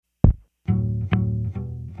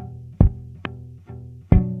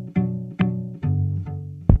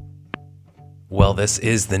Well, this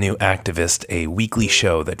is The New Activist, a weekly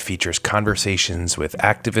show that features conversations with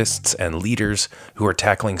activists and leaders who are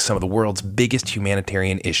tackling some of the world's biggest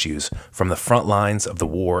humanitarian issues from the front lines of the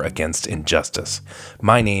war against injustice.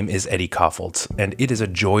 My name is Eddie Koffoltz, and it is a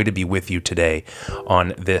joy to be with you today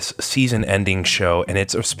on this season-ending show, and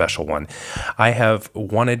it's a special one. I have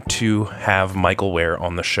wanted to have Michael Wear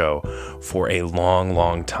on the show for a long,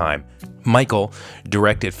 long time. Michael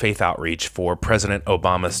directed faith outreach for President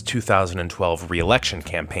Obama's 2012 re-election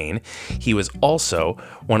campaign. He was also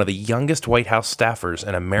one of the youngest White House staffers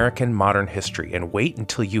in American modern history. And wait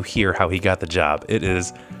until you hear how he got the job. It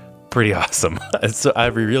is pretty awesome. So I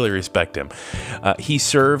really respect him. He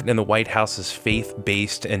served in the White House's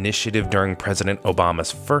faith-based initiative during President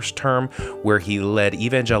Obama's first term, where he led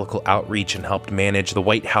evangelical outreach and helped manage the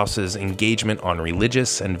White House's engagement on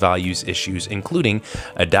religious and values issues, including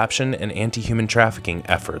adoption and anti-human trafficking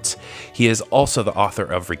efforts. He is also the author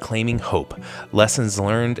of Reclaiming Hope: Lessons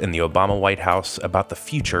Learned in the Obama White House about the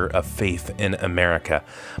Future of Faith in America.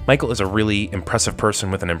 Michael is a really impressive person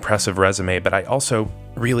with an impressive resume, but I also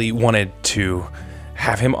really wanted to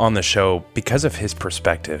have him on the show because of his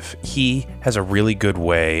perspective. He has a really good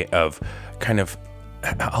way of kind of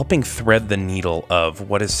helping thread the needle of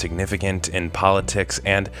what is significant in politics.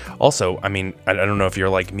 And also, I mean, I don't know if you're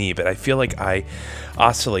like me, but I feel like I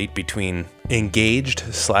oscillate between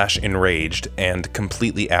engaged/enraged and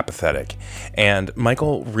completely apathetic. And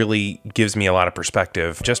Michael really gives me a lot of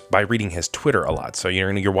perspective just by reading his Twitter a lot. So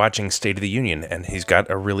you're watching State of the Union, and he's got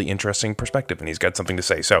a really interesting perspective, and he's got something to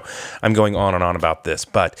say. So I'm going on and on about this,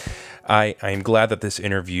 but I am glad that this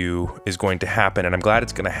interview is going to happen, and I'm glad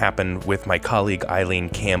it's going to happen with my colleague Eileen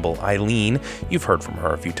Campbell. Eileen, you've heard from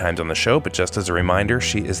her a few times on the show, but just as a reminder,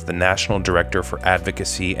 she is the National Director for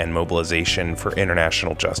Advocacy and Mobilization for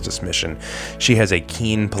International Justice Mission. She has a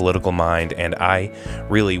keen political mind, and I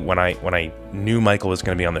really, when I knew Michael was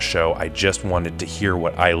going to be on the show, I just wanted to hear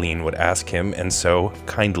what Eileen would ask him, and so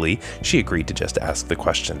kindly, she agreed to just ask the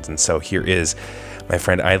questions. And so here is my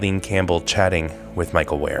friend Eileen Campbell chatting with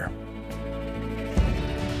Michael Wear.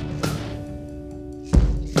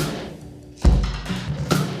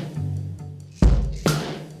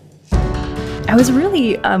 I was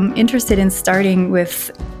really interested in starting with,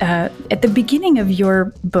 at the beginning of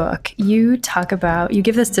your book, you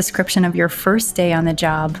give this description of your first day on the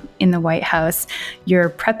job in the White House. You're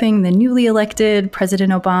prepping the newly elected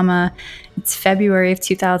President Obama. It's February of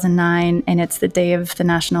 2009, and it's the day of the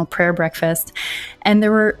National Prayer Breakfast. And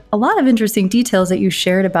there were a lot of interesting details that you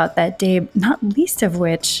shared about that day, not least of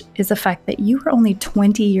which is the fact that you were only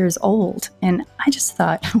 20 years old. And I just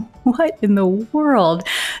thought, what in the world?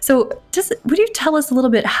 So would you tell us a little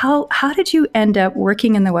bit, how did you end up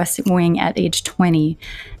working in the West Wing at age 20?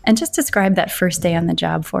 And just describe that first day on the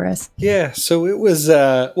job for us. Yeah, so it was,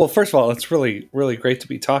 well, first of all, it's really, really great to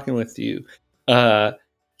be talking with you.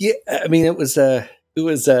 Yeah, I mean, it was a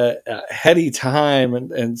heady time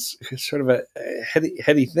and sort of a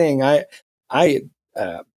heady thing. I had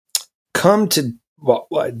come to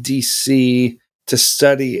DC to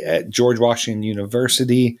study at George Washington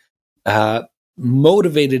University,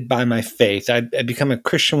 motivated by my faith. I'd become a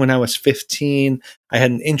Christian when I was 15. I had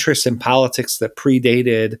an interest in politics that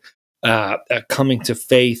predated coming to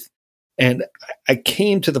faith. And I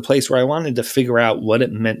came to the place where I wanted to figure out what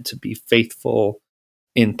it meant to be faithful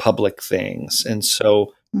in public things. And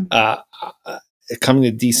so coming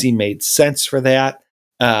to DC made sense for that.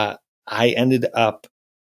 I ended up,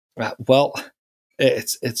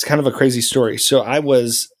 it's kind of a crazy story. So I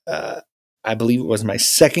was, I believe it was my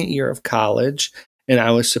second year of college, and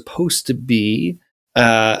I was supposed to be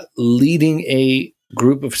leading a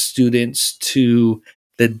group of students to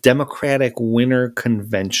the Democratic Winter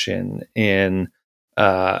Convention in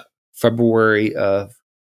February of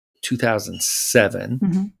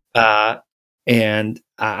 2007. Mm-hmm. And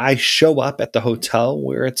I show up at the hotel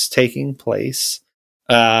where it's taking place.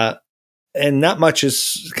 And not much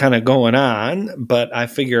is kind of going on, but I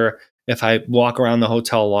figure if I walk around the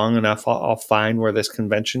hotel long enough, I'll find where this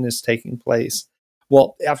convention is taking place.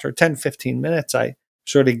 Well, after 10, 15 minutes, I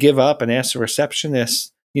sort of give up and ask the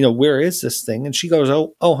receptionist, where is this thing? And she goes,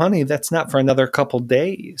 oh, honey, that's not for another couple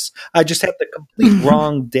days. I just have the complete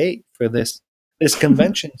wrong date for this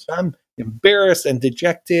convention. So I'm embarrassed and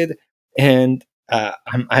dejected, and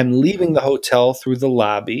I'm leaving the hotel through the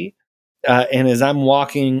lobby. And as I'm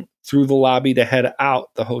walking through the lobby to head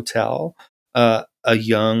out the hotel, a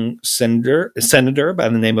young senator by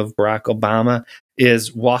the name of Barack Obama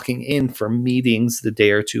is walking in for meetings the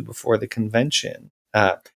day or two before the convention.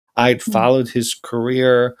 I'd followed his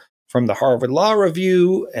career from the Harvard Law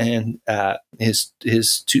Review and his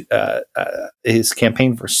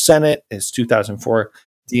campaign for Senate, his 2004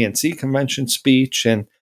 DNC convention speech, and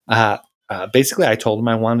basically I told him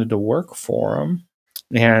I wanted to work for him,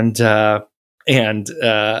 and I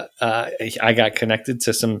got connected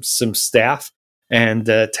to some staff. And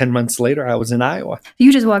 10 months later, I was in Iowa.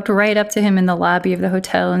 You just walked right up to him in the lobby of the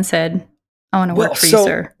hotel and said, "I want to work for you,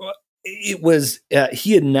 sir." It was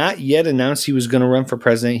he had not yet announced he was going to run for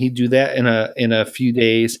president. He'd do that in a few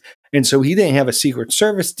days, and so he didn't have a Secret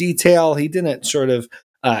Service detail. He didn't sort of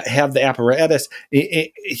have the apparatus.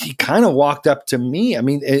 He kind of walked up to me. I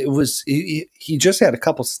mean, it was he just had a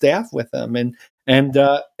couple staff with him, and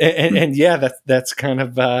yeah, that's kind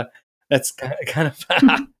of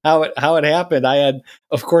how it happened. I had,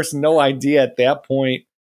 of course, no idea at that point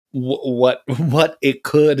what it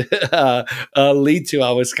could lead to.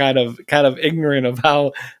 I was kind of ignorant of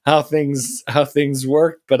how things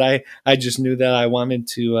worked, but I just knew that I wanted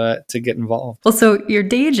to get involved. Well, so your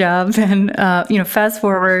day job, and fast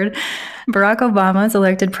forward, Barack Obama is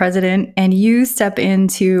elected president, and you step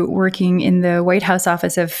into working in the White House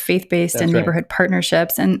Office of Faith-Based and Neighborhood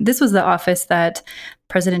Partnerships, and this was the office that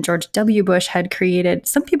President George W. Bush had created.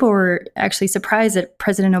 Some people were actually surprised that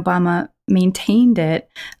President Obama maintained it.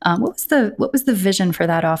 What was the vision for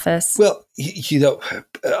that office? Well,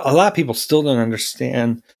 a lot of people still don't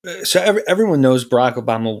understand. So everyone knows Barack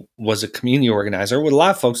Obama was a community organizer. What a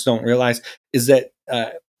lot of folks don't realize is that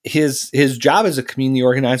his job as a community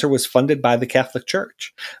organizer was funded by the Catholic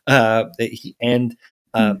Church,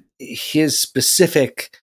 his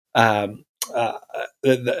specific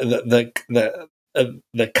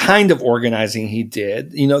the kind of organizing he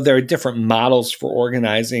did. There are different models for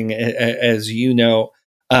organizing, as you know.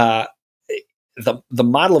 The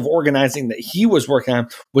model of organizing that he was working on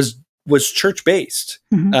was church based.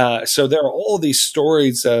 Mm-hmm. So there are all these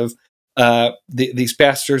stories of these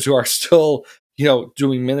pastors who are still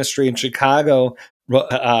doing ministry in Chicago,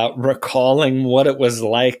 recalling what it was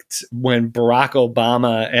like when Barack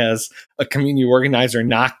Obama, as a community organizer,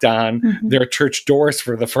 knocked on mm-hmm. their church doors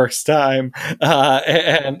for the first time,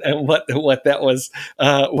 and what that was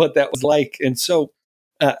like. And so,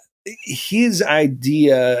 his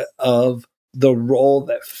idea of the role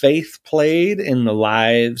that faith played in the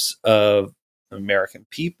lives of American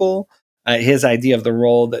people, his idea of the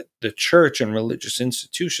role that the church and religious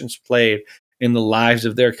institutions played in the lives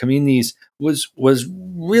of their communities was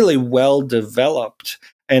really well developed.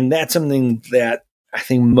 And that's something that I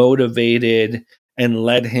think motivated and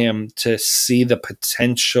led him to see the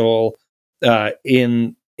potential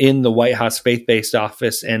in the White House faith-based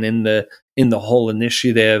office and in the whole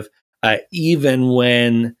initiative, even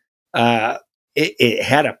when it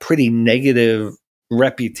had a pretty negative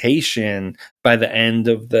reputation by the end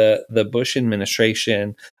of the Bush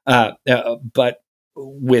administration. But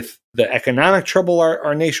with the economic trouble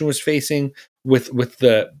our nation was facing, with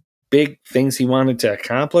the big things he wanted to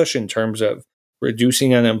accomplish in terms of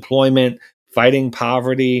reducing unemployment, fighting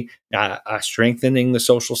poverty, strengthening the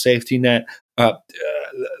social safety net, the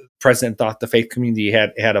president thought the faith community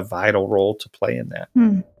had a vital role to play in that.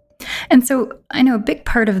 And so I know a big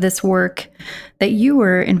part of this work that you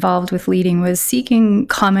were involved with leading was seeking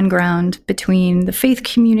common ground between the faith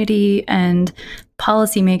community and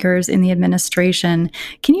policymakers in the administration.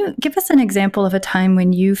 Can you give us an example of a time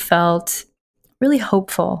when you felt really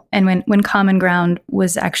hopeful and when common ground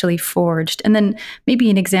was actually forged? And then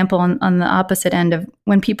maybe an example on the opposite end of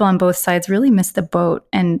when people on both sides really missed the boat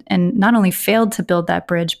and not only failed to build that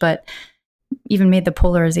bridge, but even made the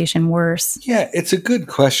polarization worse. Yeah, it's a good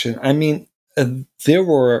question. I mean, there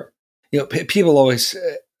were, people always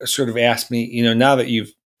sort of ask me, now that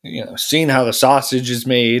you've, seen how the sausage is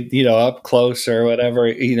made, up close or whatever,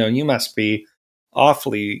 you must be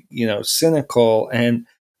awfully, cynical. And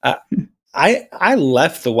I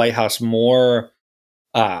left the White House more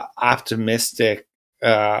optimistic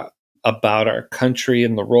about our country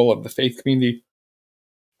and the role of the faith community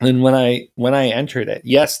than when I entered it.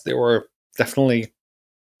 Yes, there were definitely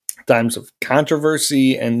times of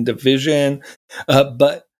controversy and division,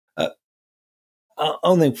 but I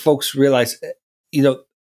don't think folks realize,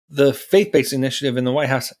 the faith-based initiative in the White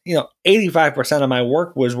House, 85% of my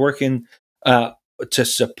work was working to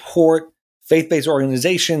support faith-based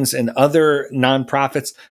organizations and other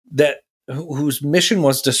nonprofits whose mission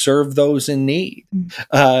was to serve those in need.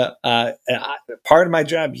 Part of my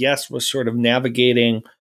job, yes, was sort of navigating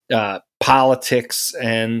politics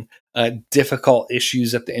and difficult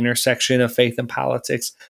issues at the intersection of faith and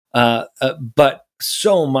politics. But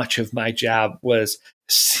so much of my job was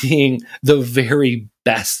seeing the very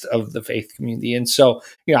best of the faith community. And so,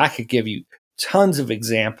 I could give you tons of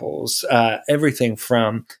examples, everything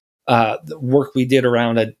from the work we did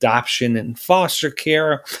around adoption and foster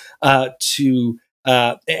care to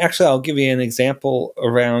actually, I'll give you an example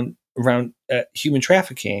around human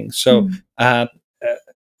trafficking. So,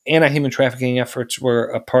 anti-human trafficking efforts were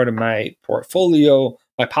a part of my portfolio,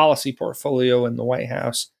 my policy portfolio in the White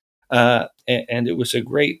House, and it was a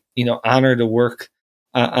great, honor to work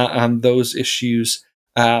on those issues.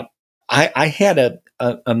 I had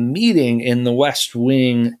a meeting in the West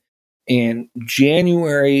Wing in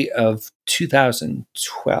January of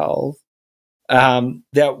 2012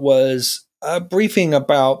 that was a briefing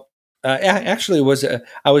about. Actually,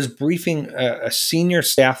 I was briefing a senior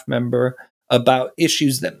staff member about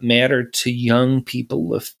issues that mattered to young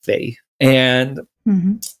people of faith, and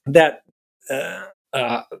that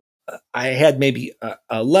I had maybe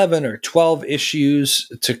 11 or 12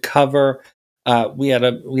 issues to cover. We had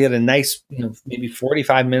a nice, maybe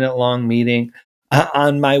 45-minute long meeting.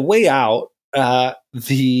 On my way out,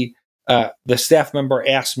 the staff member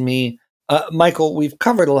asked me, Michael, we've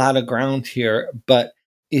covered a lot of ground here, but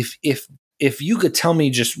if you could tell me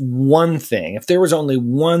just one thing, if there was only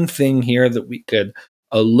one thing here that we could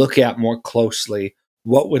look at more closely,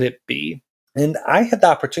 what would it be? And I had the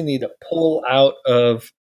opportunity to pull out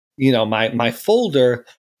of, my folder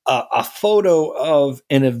a photo of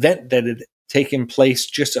an event that had taken place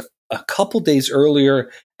just a couple days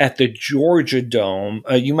earlier at the Georgia Dome.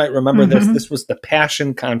 You might remember this. This was the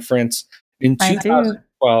Passion Conference in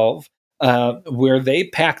 2012, where they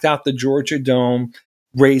packed out the Georgia Dome,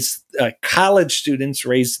 college students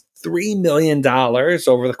raised $3 million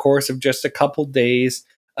over the course of just a couple days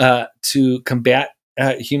to combat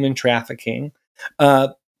human trafficking.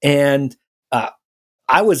 And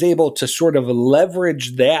I was able to sort of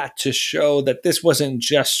leverage that to show that this wasn't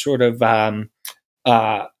just sort of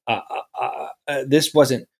this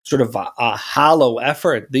wasn't sort of a hollow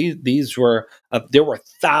effort. These were there were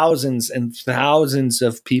thousands and thousands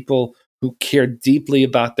of people who cared deeply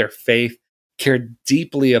about their faith, cared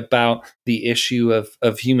deeply about the issue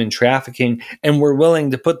of human trafficking, and were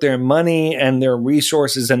willing to put their money and their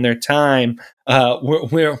resources and their time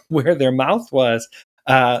where their mouth was.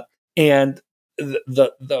 And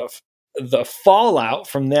the fallout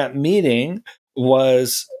from that meeting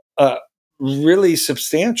was really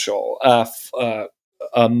substantial.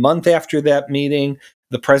 A month after that meeting,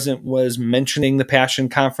 the president was mentioning the Passion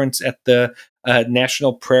Conference at the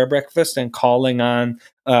National Prayer Breakfast and calling on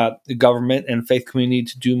the government and faith community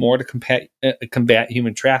to do more to combat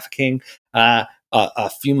human trafficking. A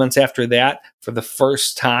few months after that, for the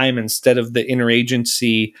first time, instead of the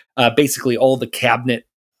interagency, basically all the cabinet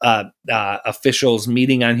officials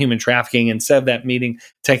meeting on human trafficking, instead of that meeting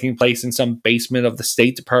taking place in some basement of the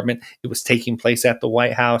State Department, it was taking place at the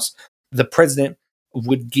White House. The president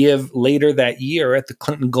would give later that year at the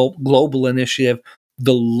Clinton Global Initiative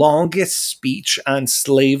the longest speech on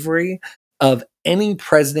slavery of any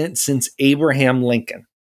president since Abraham Lincoln,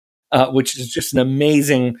 which is just an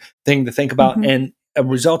amazing thing to think about. And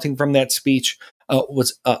resulting from that speech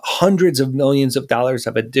was hundreds of millions of dollars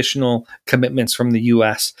of additional commitments from the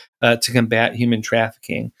U.S. To combat human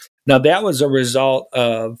trafficking. Now, that was a result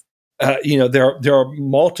of, there are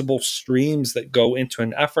multiple streams that go into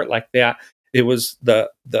an effort like that. It was the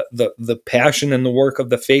passion and the work of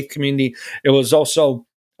the faith community. It was also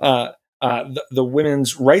the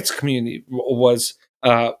women's rights community was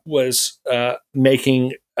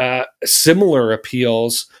making similar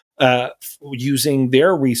appeals using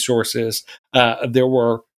their resources. There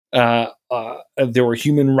were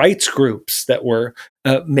human rights groups that were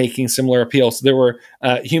making similar appeals. There were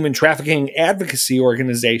human trafficking advocacy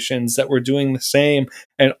organizations that were doing the same,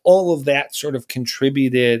 and all of that sort of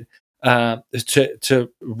contributed to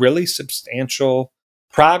really substantial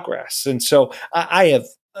progress. And so I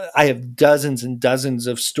have dozens and dozens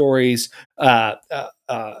of stories like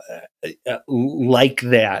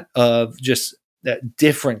that, of just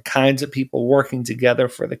different kinds of people working together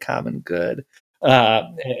for the common good.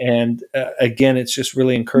 And again, it's just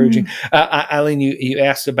really encouraging. Eileen, you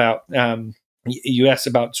asked about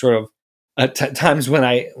sort of times when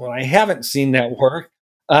I haven't seen that work.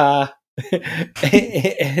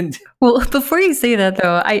 And well, before you say that,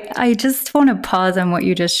 though, I just want to pause on what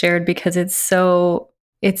you just shared, because it's so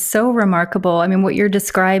remarkable. I mean, what you're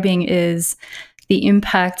describing is the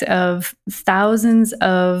impact of thousands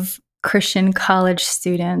of Christian college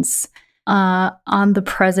students on the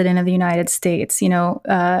president of the United States.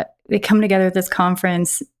 They come together at this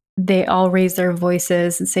conference. They all raise their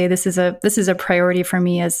voices and say, "This is a priority for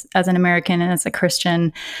me as an American and as a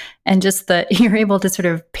Christian," and just that you're able to sort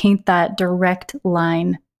of paint that direct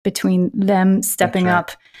line between them stepping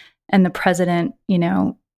up and the president,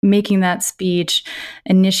 making that speech,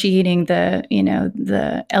 initiating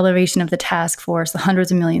the elevation of the task force, the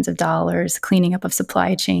hundreds of millions of dollars, cleaning up of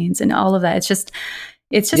supply chains, and all of that. It's just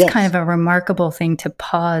Yes. kind of a remarkable thing to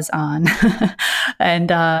pause on.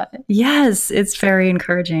 And yes, it's very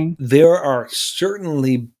encouraging. There are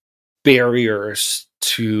certainly barriers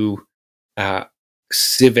to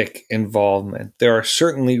civic involvement. There are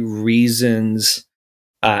certainly reasons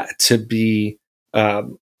to be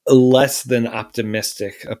less than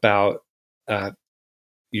optimistic about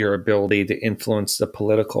your ability to influence the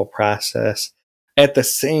political process. At the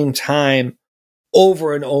same time,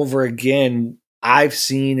 over and over again, I've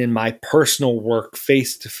seen in my personal work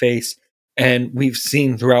face to face, and we've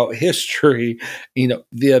seen throughout history,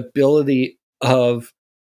 the ability of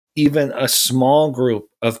even a small group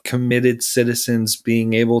of committed citizens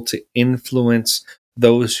being able to influence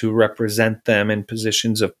those who represent them in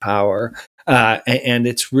positions of power. And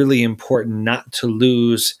it's really important not to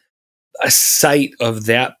lose a sight of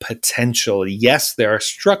that potential. Yes, there are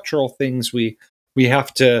structural things we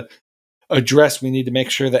have to address. We need to make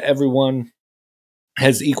sure that everyone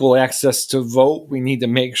has equal access to vote. We need to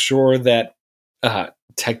make sure that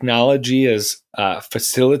technology is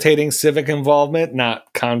facilitating civic involvement,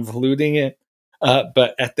 not convoluting it.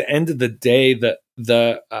 But at the end of the day,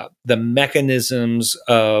 the mechanisms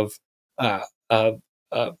of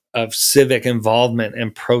civic involvement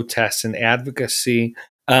and protest and advocacy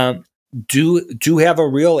do have a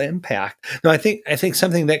real impact. No, I think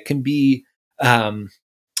something that can be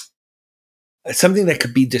something that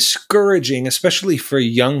could be discouraging, especially for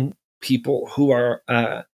young people who are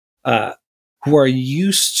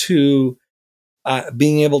used to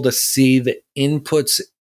being able to see the inputs,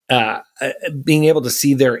 being able to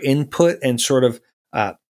see their input and sort of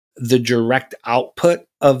the direct output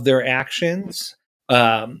of their actions.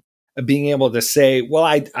 Being able to say, well,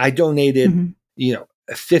 I donated,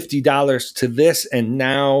 $50 to this, and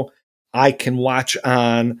now I can watch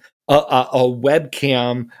on a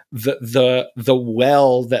webcam the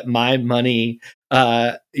well that my money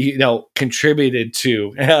contributed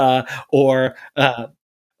to,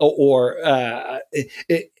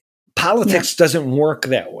 politics doesn't work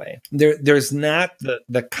that way. There's not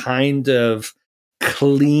the kind of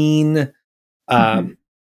clean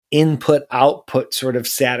input output sort of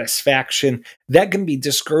satisfaction that can be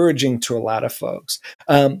discouraging to a lot of folks.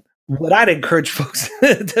 What I'd encourage folks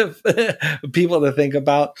people to think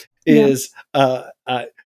about is that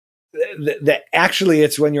actually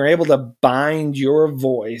it's when you're able to bind your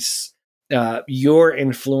voice, your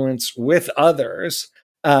influence with others,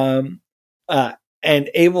 and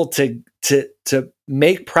able to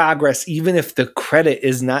make progress, even if the credit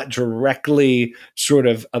is not directly sort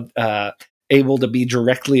of able to be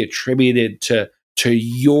directly attributed to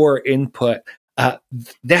your input.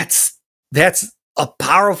 That's a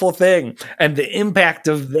powerful thing, and the impact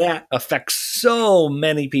of that affects so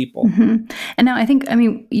many people. Mm-hmm. And now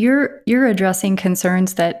you're addressing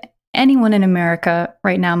concerns that anyone in America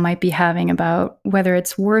right now might be having about whether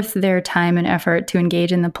it's worth their time and effort to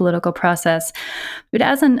engage in the political process. But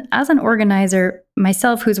as an organizer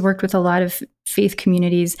myself, who's worked with a lot of faith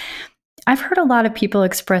communities, I've heard a lot of people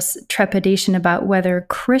express trepidation about whether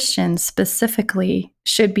Christians specifically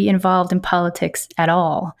should be involved in politics at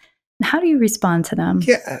all. How do you respond to them?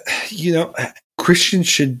 Yeah, Christians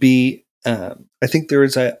should be. I think there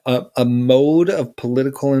is a mode of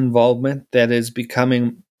political involvement that is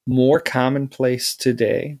becoming more commonplace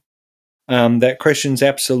today. That Christians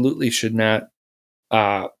absolutely should not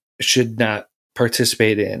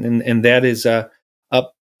participate in, and that is a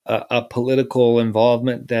political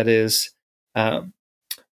involvement that is that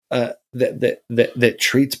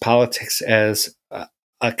treats politics as a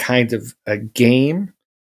kind of a game,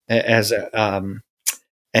 as a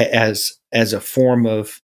form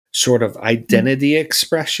of sort of identity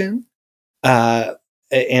expression,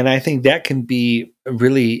 and I think that can be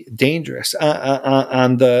really dangerous.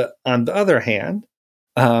 On the other hand,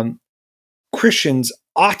 Christians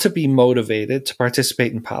ought to be motivated to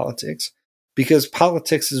participate in politics, because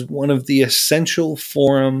politics is one of the essential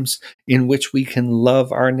forums in which we can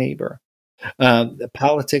love our neighbor.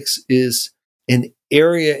 Politics is an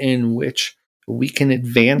area in which we can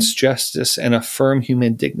advance justice and affirm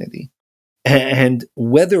human dignity. And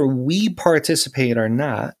whether we participate or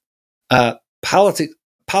not,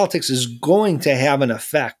 politics is going to have an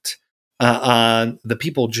effect on the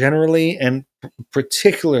people generally, and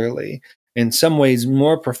particularly, in some ways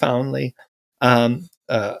more profoundly, on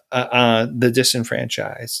the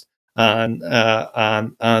disenfranchised, on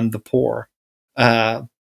the poor, on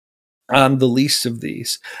the least of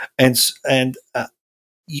these. And I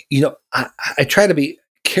try to be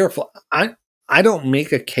careful. I don't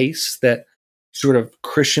make a case that sort of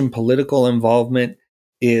Christian political involvement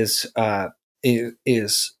is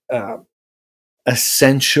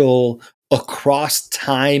essential across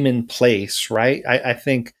time and place, right? I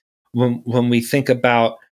think when we think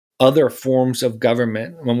about other forms of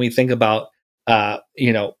government, when we think about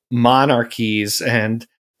monarchies and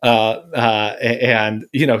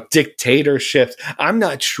dictatorships, I'm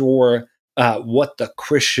not sure what the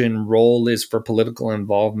Christian role is for political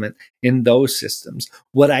involvement in those systems.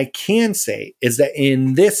 What I can say is that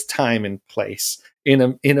in this time and place,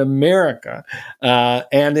 in America,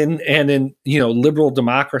 and in liberal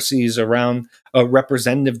democracies around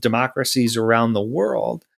representative democracies around the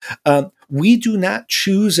world, we do not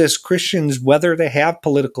choose as Christians whether to have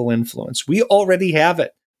political influence. We already have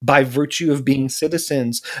it by virtue of being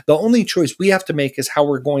citizens. The only choice we have to make is how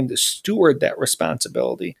we're going to steward that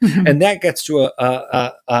responsibility, and that gets to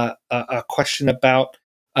a question about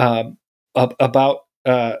the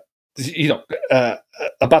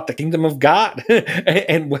kingdom of God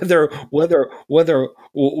and whether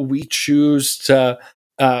we choose to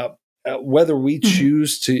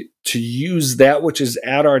use that which is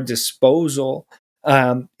at our disposal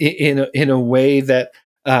in a way that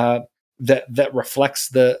reflects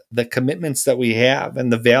the commitments that we have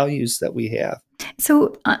and the values that we have.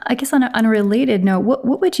 So I guess on a related note,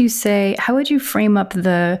 what would you say? How would you frame up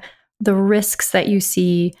the risks that you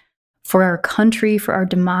see for our country, for our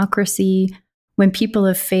democracy, when people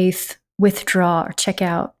of faith withdraw or check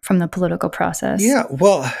out from the political process? Yeah,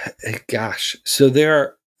 well, gosh. So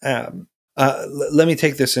there are, let me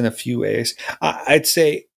take this in a few ways. I'd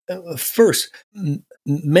say, first,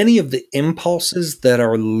 many of the impulses that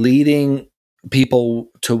are leading people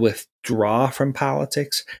to withdraw from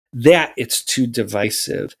politics, that it's too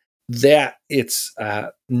divisive, that it's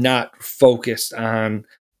not focused on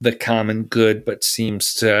the common good, but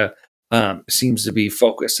seems to be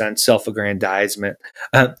focused on self-aggrandizement.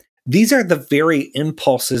 These are the very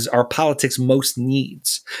impulses our politics most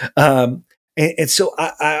needs. And so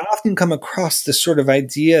I often come across this sort of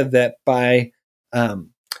idea that by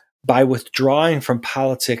withdrawing from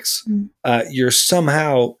politics, you're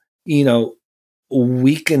somehow,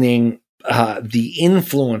 weakening the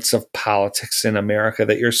influence of politics in America,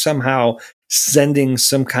 that you're somehow sending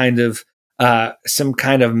some kind of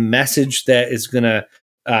message that is going to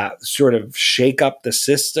sort of shake up the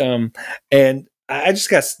system. And I just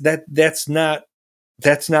guess that's not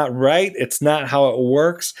right. It's not how it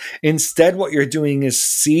works. Instead, what you're doing is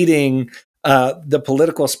ceding the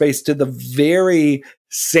political space to the very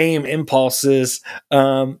same impulses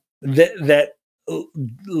that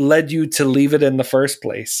led you to leave it in the first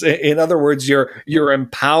place. In other words, you're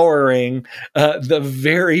empowering the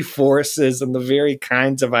very forces and the very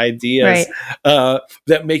kinds of ideas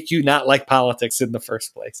that make you not like politics in the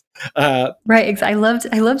first place. Right. I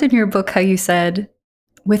loved in your book how you said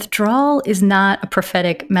withdrawal is not a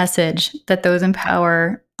prophetic message that those in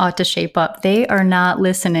power ought to shape up. They are not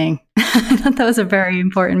listening. I thought that was a very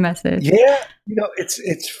important message. Yeah,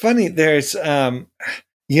 it's funny. There's my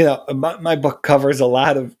book covers a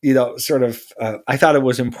lot of, I thought it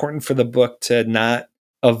was important for the book to not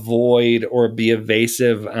avoid or be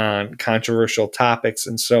evasive on controversial topics.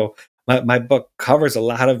 And so my book covers a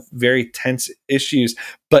lot of very tense issues,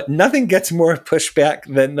 but nothing gets more pushback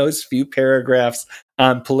than those few paragraphs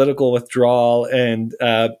on political withdrawal and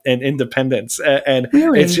independence. And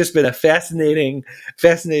really? It's just been a fascinating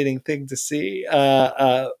thing to see.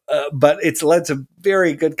 But it's led to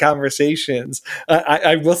very good conversations.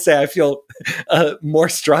 I will say I feel more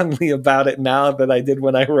strongly about it now than I did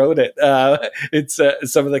when I wrote it. It's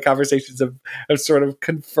some of the conversations have sort of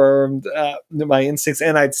confirmed my instincts,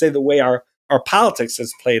 and I'd say the way our politics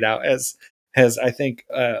has played out as I think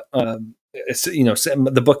the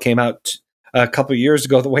book came out a couple of years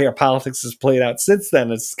ago. The way our politics has played out since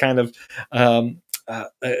then, it's kind of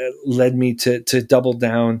led me to double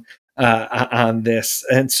down on this.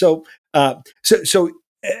 And so I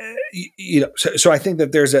think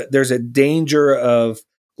that there's a danger of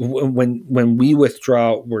when we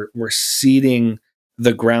withdraw, we're ceding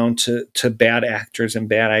the ground to bad actors and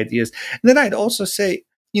bad ideas. And then I'd also say,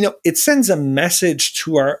 it sends a message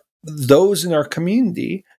to those in our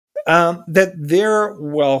community that their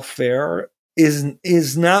welfare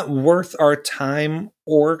is not worth our time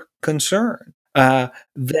or concern. That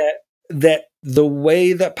the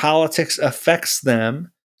way that politics affects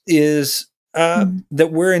them is that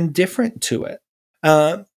we're indifferent to it,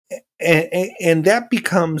 and that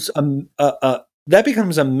becomes a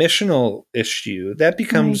missional issue. That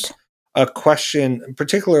becomes a question,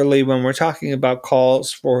 particularly when we're talking about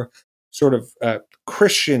calls for sort of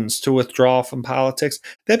Christians to withdraw from politics,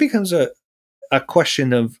 that becomes a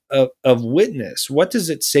question of witness. What does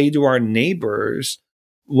it say to our neighbors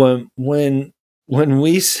when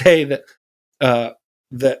we say that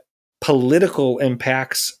that political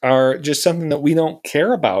impacts are just something that we don't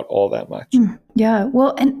care about all that much? Yeah.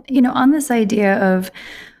 Well, and on this idea of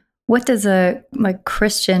what does a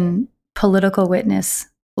Christian political witness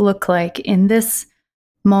look like in this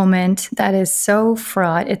moment that is so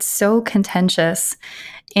fraught, it's so contentious,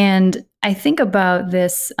 and I think about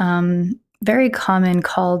this very common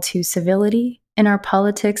call to civility in our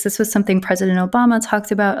politics. This was something President Obama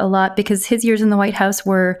talked about a lot because his years in the White House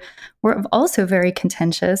were also very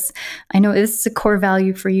contentious. I know this is a core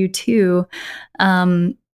value for you too.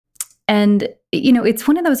 And, it's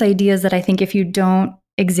one of those ideas that I think if you don't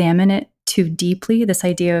examine it too deeply, this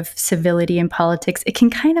idea of civility in politics, it can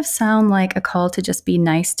kind of sound like a call to just be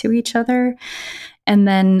nice to each other. And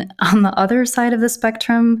then on the other side of the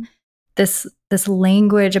spectrum, this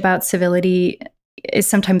language about civility is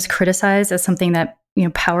sometimes criticized as something that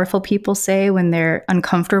powerful people say when they're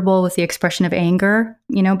uncomfortable with the expression of anger,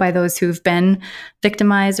 by those who've been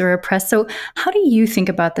victimized or oppressed. So how do you think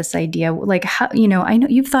about this idea? Like, how, I know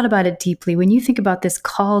you've thought about it deeply. When you think about this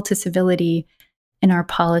call to civility in our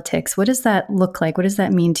politics, what does that look like? What does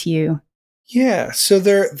that mean to you? Yeah, so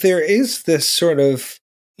there is this sort of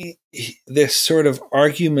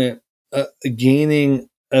argument gaining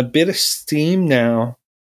a bit of steam now,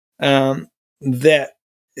 that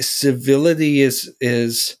civility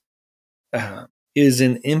is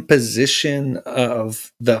an imposition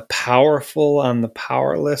of the powerful on the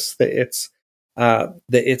powerless, that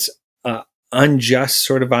it's unjust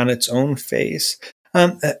sort of on its own face.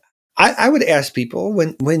 I would ask people,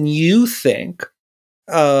 when you think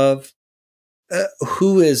of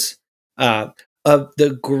who is of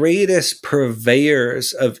the greatest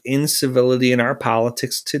purveyors of incivility in our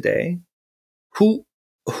politics today, who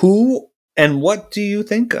and what do you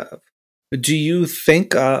think of? Do you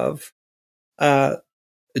think of the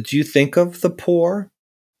poor?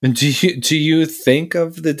 Do you think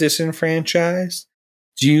of the disenfranchised?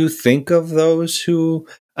 Do you think of those who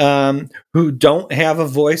don't have a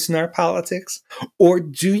voice in our politics? Or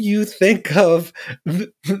do you think of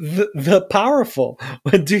the powerful?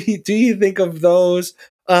 Do you think of those?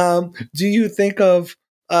 Do you think of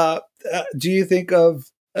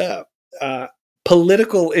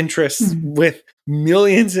political interests with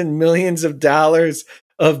millions and millions of dollars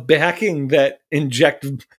of backing that inject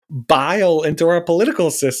bile into our political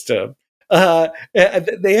system? The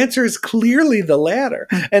answer is clearly the latter.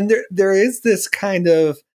 And there is this kind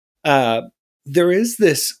of,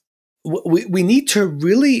 we need to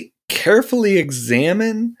really carefully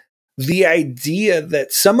examine the idea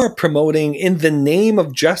that some are promoting in the name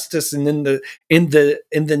of justice and in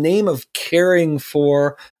the name of caring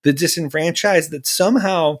for the disenfranchised, that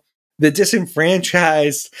somehow the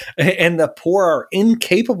disenfranchised and the poor are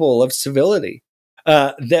incapable of civility,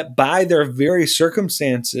 that by their very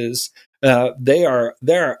circumstances, they are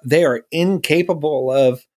incapable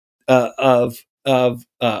of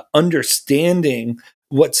understanding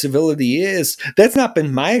what civility is. That's not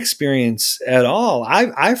been my experience at all.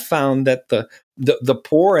 I've found that the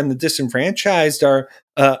poor and the disenfranchised are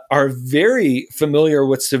very familiar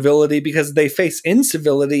with civility because they face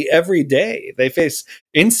incivility every day. They face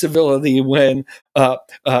incivility when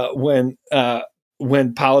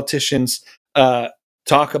politicians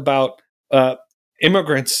talk about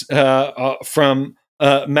immigrants from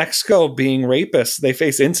Mexico being rapists. They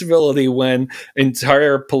face incivility when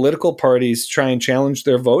entire political parties try and challenge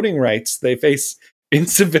their voting rights. They face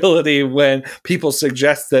incivility when people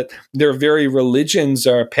suggest that their very religions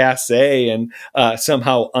are passé and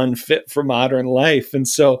somehow unfit for modern life. And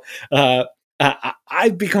so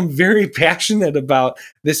I've become very passionate about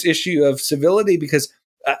this issue of civility because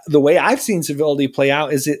the way I've seen civility play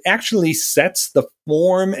out is it actually sets the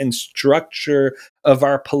form and structure of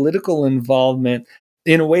our political involvement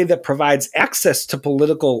in a way that provides access to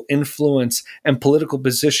political influence and political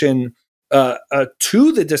position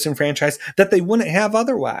to the disenfranchised that they wouldn't have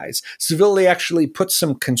otherwise. Civility actually puts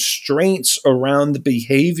some constraints around the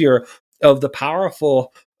behavior of the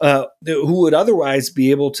powerful who would otherwise be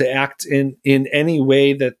able to act in any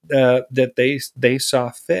way that they saw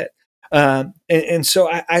fit. And so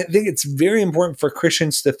I think it's very important for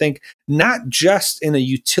Christians to think not just in a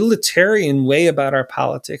utilitarian way about our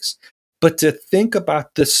politics, but to think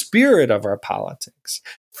about the spirit of our politics.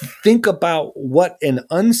 Think about what an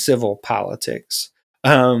uncivil politics,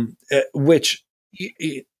 which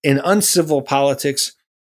in uncivil politics,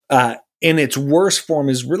 in its worst form,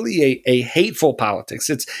 is really a hateful politics.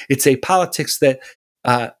 It's a politics that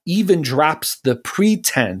even drops the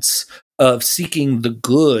pretense of seeking the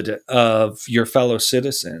good of your fellow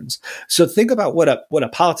citizens. So think about what a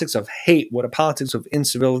politics of hate, what a politics of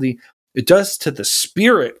incivility it does to the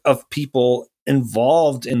spirit of people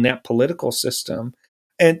involved in that political system.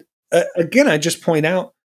 And again, I just point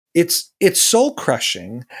out it's soul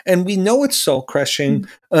crushing, and we know it's soul crushing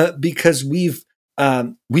because we've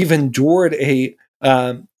endured a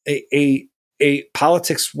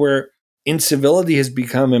politics where incivility has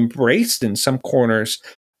become embraced in some corners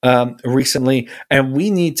recently, and we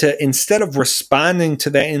need to, instead of responding to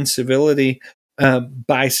that incivility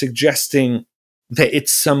by suggesting that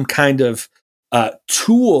it's some kind of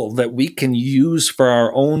tool that we can use for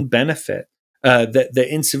our own benefit, that the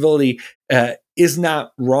incivility is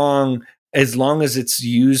not wrong as long as it's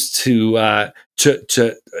used to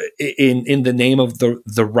in the name of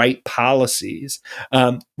the right policies.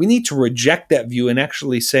 We need to reject that view and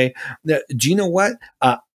actually say, do you know what?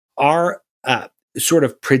 Our sort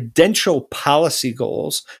of prudential policy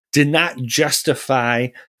goals did not justify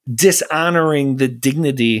dishonoring the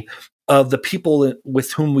dignity of the people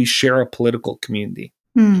with whom we share a political community.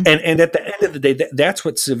 And at the end of the day, that's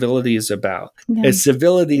what civility is about. Yeah.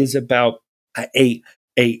 Civility is about a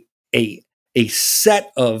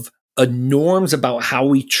set of norms about how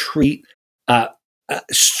we treat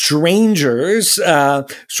strangers,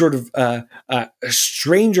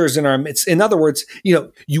 strangers in our midst. In other words,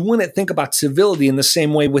 you wouldn't think about civility in the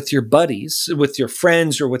same way with your buddies, with your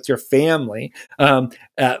friends, or with your family,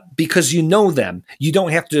 because you know them. You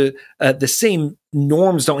don't have to. The same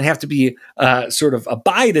norms don't have to be sort of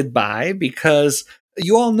abided by because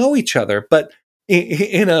you all know each other. But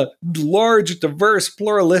in a large, diverse,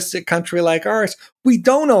 pluralistic country like ours, we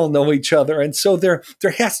don't all know each other. And so there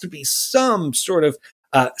has to be some sort of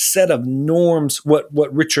set of norms, what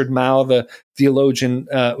Richard Mao, the theologian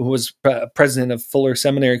who was president of Fuller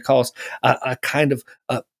Seminary, calls a kind of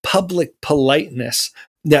public politeness,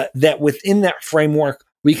 that within that framework,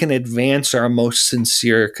 we can advance our most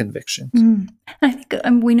sincere convictions. I think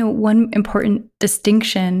we know one important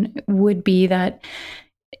distinction would be that,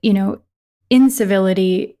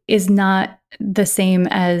 incivility is not the same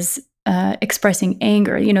as expressing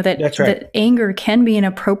anger. That's right. That anger can be an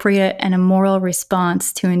appropriate and a moral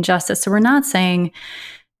response to injustice. So we're not saying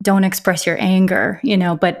don't express your anger,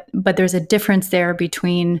 but there's a difference there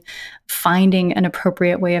between finding an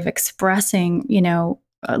appropriate way of expressing,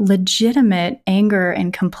 legitimate anger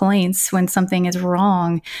and complaints when something is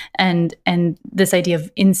wrong, and this idea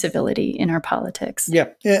of incivility in our politics. Yeah,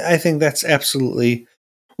 I think that's absolutely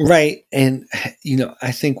right. And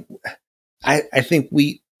I think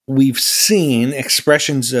we've seen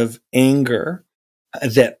expressions of anger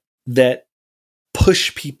that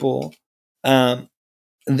push people,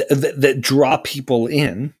 that draw people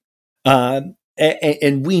in,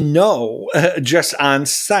 and we know just on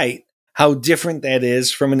sight how different that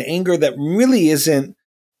is from an anger that really isn't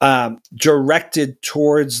directed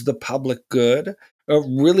towards the public good, or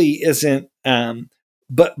really isn't,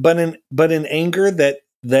 but an anger that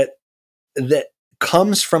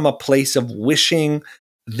comes from a place of wishing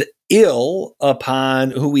the ill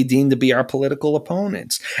upon who we deem to be our political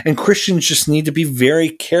opponents. And Christians just need to be very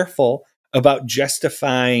careful about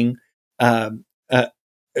justifying,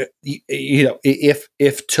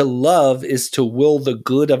 if to love is to will the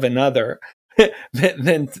good of another,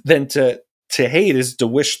 then to hate is to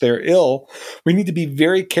wish their ill. We need to be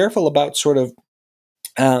very careful about sort of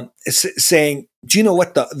saying, do you know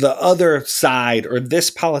what, the other side or this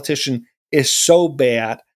politician is so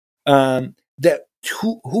bad that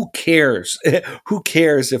who cares? Who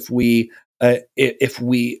cares if we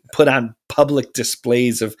put on public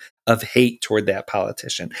displays of hate toward that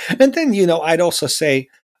politician? And then I'd also say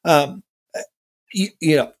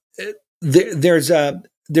there's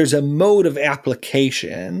a mode of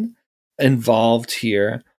application involved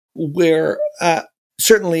here where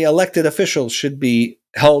certainly elected officials should be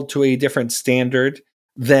held to a different standard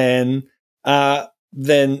than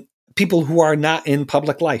people who are not in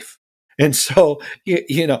public life. And so,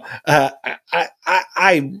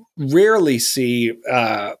 I rarely see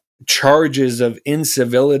charges of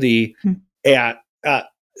incivility at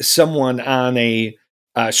someone on a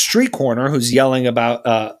street corner who's yelling about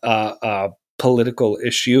a political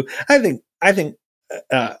issue. I think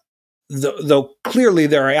though clearly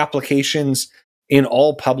there are applications in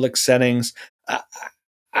all public settings,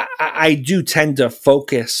 I do tend to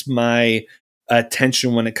focus my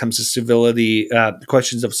attention when it comes to civility,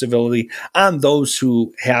 questions of civility, on those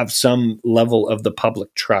who have some level of the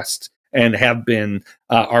public trust and have been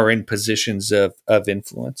are in positions of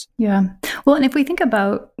influence. Yeah. Well, and if we think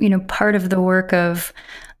about, part of the work of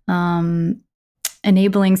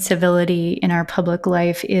enabling civility in our public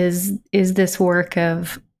life is this work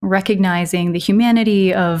of recognizing the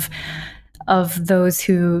humanity of those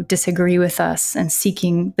who disagree with us and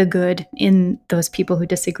seeking the good in those people who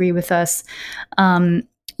disagree with us.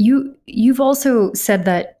 You've also said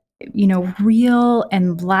that, real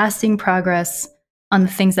and lasting progress on the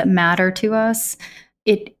things that matter to us,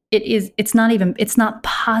 it's not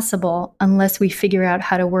possible unless we figure out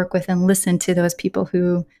how to work with and listen to those people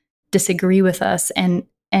who disagree with us. And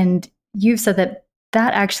you've said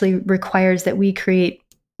that actually requires that we create,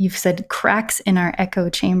 you've said, cracks in our echo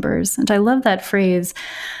chambers. And I love that phrase,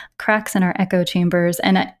 cracks in our echo chambers.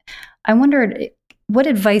 And I wondered, what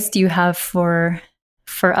advice do you have for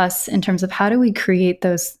us in terms of how do we create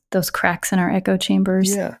those cracks in our echo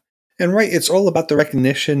chambers? Yeah. And right, it's all about the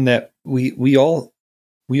recognition that we all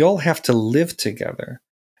have to live together,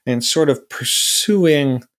 and sort of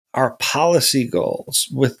pursuing our policy goals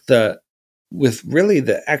with really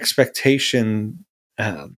the expectation,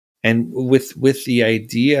 and with the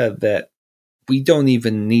idea that we don't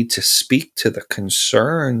even need to speak to the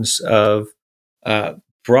concerns of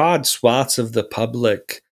broad swaths of the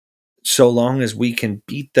public, so long as we can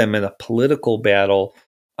beat them in a political battle,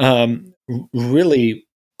 really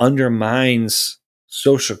undermines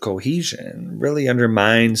social cohesion, really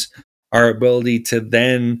undermines our ability to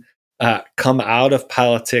then come out of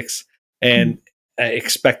politics and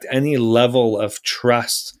expect any level of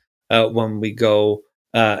trust when we go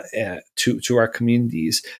to our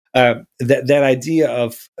communities. That idea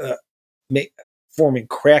of forming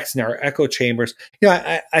cracks in our echo chambers,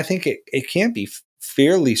 I think it can be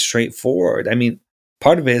fairly straightforward. I mean,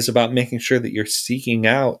 part of it is about making sure that you're seeking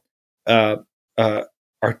out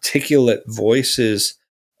articulate voices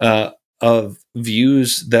of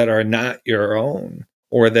views that are not your own,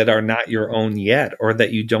 or that are not your own yet, or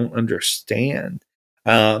that you don't understand.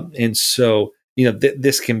 And so,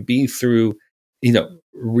 this can be through,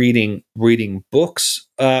 reading books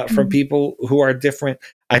from people who are different.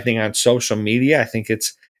 I think on social media, I think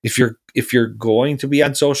it's, if you're going to be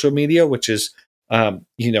on social media, which is, I'm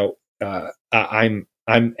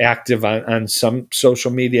active on some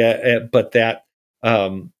social media, but that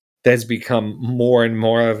has become more and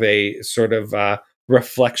more of a sort of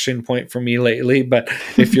reflection point for me lately. But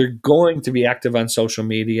if you're going to be active on social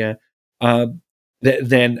media,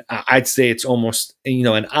 then I'd say it's almost,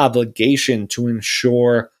 an obligation to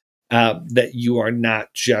ensure that you are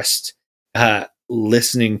not just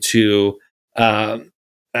listening to and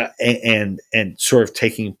sort of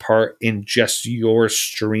taking part in just your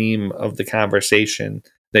stream of the conversation,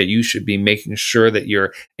 that you should be making sure that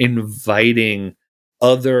you're inviting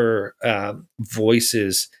other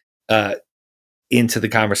voices into the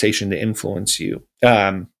conversation to influence you.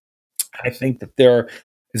 I think that there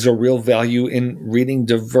is a real value in reading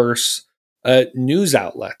diverse news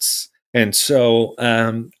outlets. And so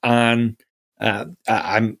I'm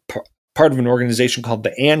part of an organization called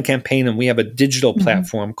the AND Campaign, and we have a digital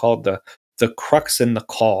platform called the Crux and the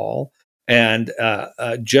Call. And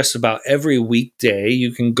just about every weekday,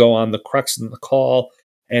 you can go on the Crux and the Call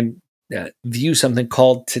and view something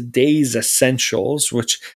called Today's Essentials,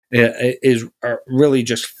 which are really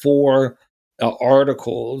just 4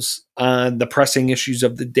 articles on the pressing issues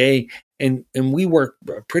of the day. And we work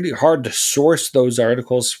pretty hard to source those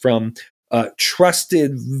articles from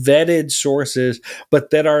trusted, vetted sources,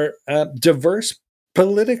 but that are diverse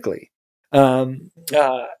politically. And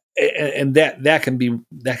that can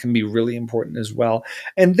be really important as well.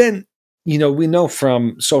 And then, we know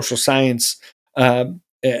from social science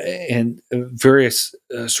and various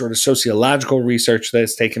sort of sociological research that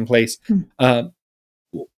has taken place,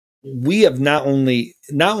 we have not only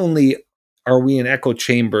are we in echo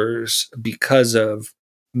chambers because of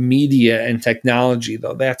media and technology,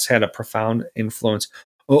 though that's had a profound influence.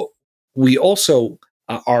 We also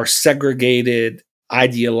are segregated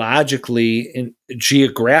ideologically and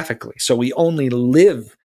geographically. So we only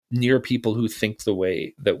live near people who think the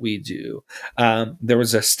way that we do. There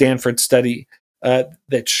was a Stanford study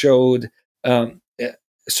that showed,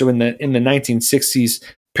 so in the 1960s,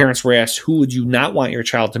 parents were asked, who would you not want your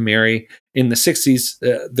child to marry? In the 60s,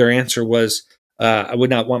 their answer was, I would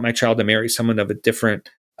not want my child to marry someone of a different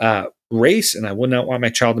race, and I would not want my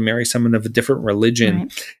child to marry someone of a different religion.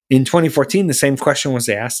 Right. In 2014, the same question was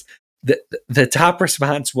asked. The top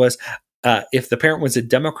response was, if the parent was a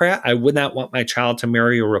Democrat, I would not want my child to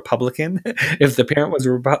marry a Republican. If the parent was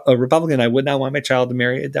a Republican, I would not want my child to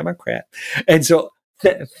marry a Democrat. And so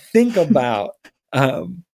think about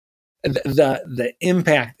the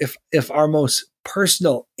impact if our most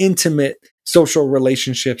personal, intimate social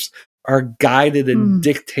relationships guided and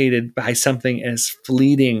dictated by something as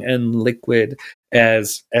fleeting and liquid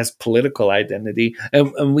as political identity,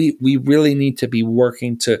 and we really need to be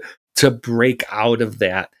working to break out of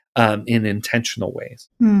that in intentional ways.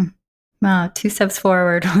 Wow, 2 steps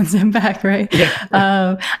forward, 1 step back, right?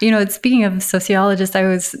 Yeah. Speaking of sociologists, I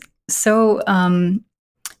was so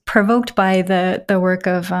provoked by the work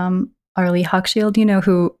of Arlie Hochschild,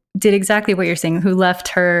 who did exactly what you're saying, who left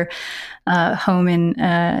her home in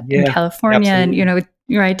California, absolutely.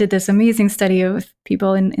 and did this amazing study of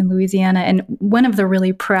people in Louisiana. And one of the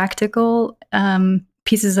really practical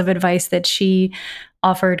pieces of advice that she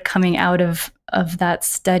offered coming out of that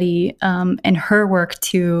study and her work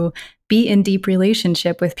to be in deep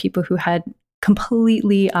relationship with people who had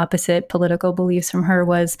completely opposite political beliefs from her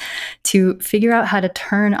was to figure out how to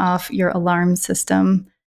turn off your alarm system.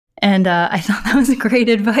 And I thought that was a great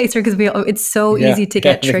advice, because it's so easy to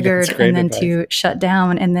get triggered and then to shut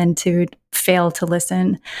down and then to fail to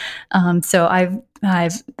listen. So I've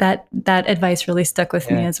that advice really stuck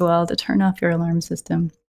with me as well, to turn off your alarm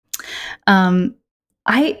system. I've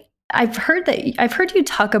heard you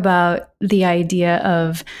talk about the idea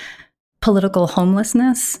of political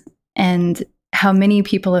homelessness and how many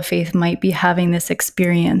people of faith might be having this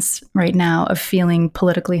experience right now of feeling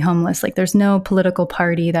politically homeless. Like there's no political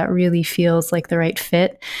party that really feels like the right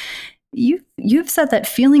fit. You've said that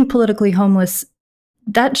feeling politically homeless,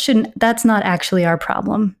 that's not actually our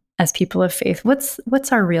problem as people of faith. What's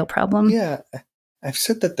our real problem? Yeah. I've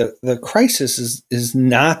said that the crisis is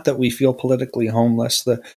not that we feel politically homeless.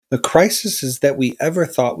 The crisis is that we ever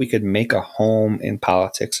thought we could make a home in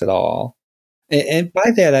politics at all. And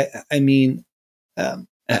by that, I mean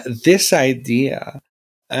this idea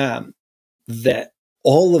that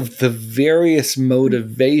all of the various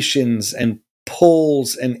motivations and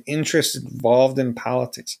pulls and interests involved in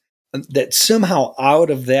politics, that somehow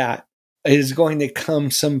out of that is going to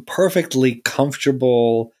come some perfectly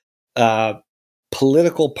comfortable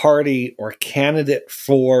political party or candidate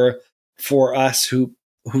for us who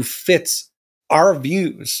fits our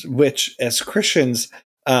views, which as Christians,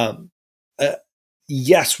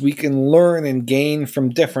 yes, we can learn and gain from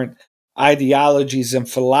different ideologies and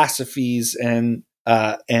philosophies and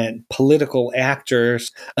political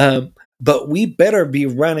actors, but we better be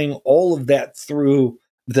running all of that through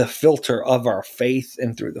the filter of our faith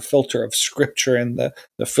and through the filter of Scripture and the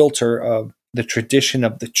filter of the tradition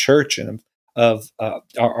of the church and of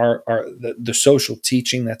the social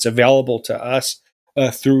teaching that's available to us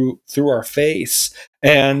through our faith.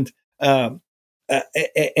 And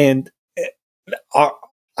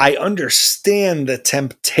I understand the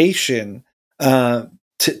temptation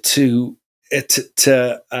to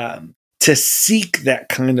seek that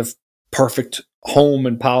kind of perfect home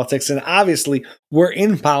in politics, and obviously we're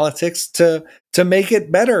in politics to make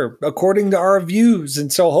it better according to our views.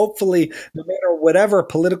 And so hopefully, no matter whatever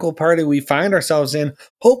political party we find ourselves in,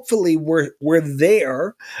 hopefully we're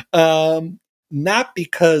there, not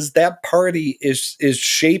because that party is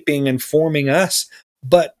shaping and forming us,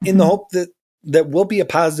 but in the hope that we'll be a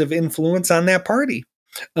positive influence on that party.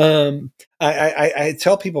 I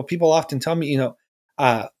tell people often tell me,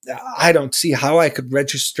 I don't see how I could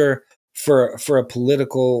register for a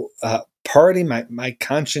political party. My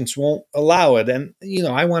conscience won't allow it. And,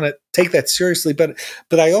 I want to take that seriously. But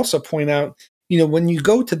I also point out, when you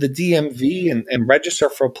go to the DMV and register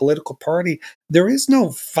for a political party, there is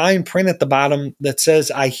no fine print at the bottom that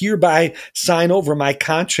says, I hereby sign over my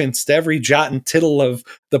conscience to every jot and tittle of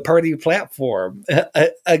the party platform.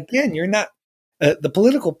 Again, you're not, the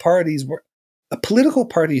political parties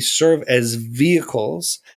serve as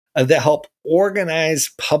vehicles that help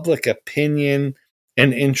organize public opinion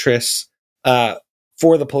and interests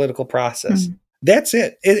for the political process. Mm. That's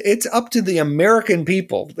it. It's up to the American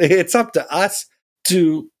people. It's up to us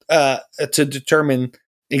to determine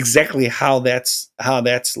exactly how that's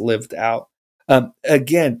lived out.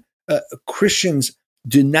 Again, Christians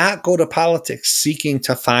do not go to politics seeking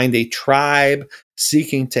to find a tribe,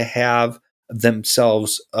 seeking to have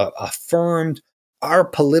themselves affirmed. Our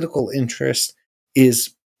political interest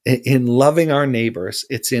is in loving our neighbors.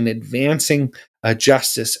 It's in advancing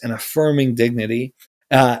justice and affirming dignity.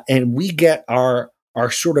 And we get our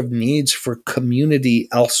sort of needs for community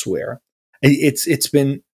elsewhere. It's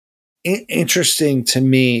been interesting to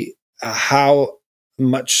me how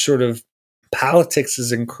much sort of politics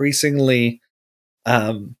is increasingly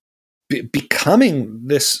becoming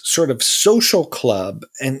this sort of social club,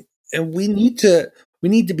 and we need to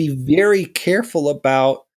be very careful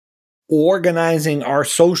about organizing our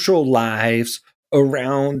social lives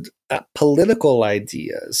around political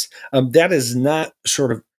ideas. That is not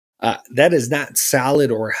sort of that is not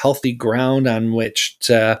solid or healthy ground on which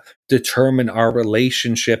to determine our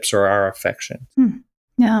relationships or our affection.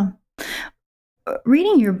 Yeah.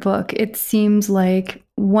 Reading your book, it seems like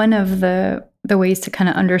one of the ways to kind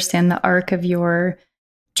of understand the arc of your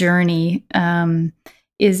journey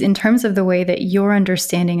is in terms of the way that your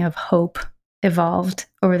understanding of hope evolved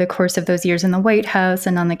over the course of those years in the White House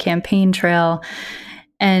and on the campaign trail.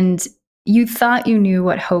 And you thought you knew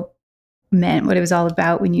what hope meant, what it was all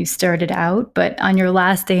about when you started out. But on your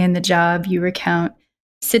last day in the job, you recount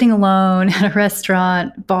sitting alone at a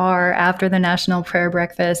restaurant, bar after the national prayer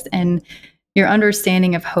breakfast, and your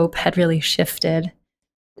understanding of hope had really shifted.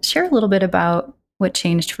 Share a little bit about what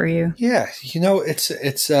changed for you. Yeah,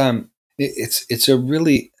 it's a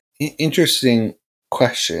really interesting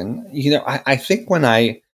question. I think when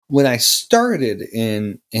I started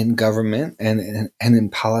in government and in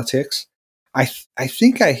politics, I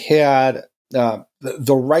think I had the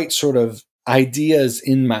right sort of ideas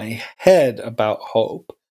in my head about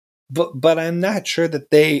hope, but I'm not sure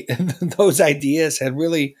that those ideas had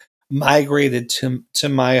really migrated to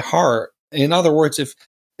my heart. In other words,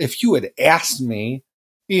 if you had asked me,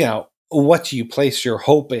 what do you place your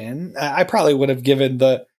hope in? I probably would have given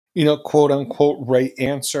the, quote unquote right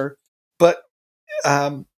answer. But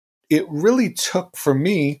it really took for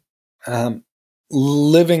me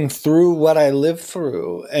living through what I lived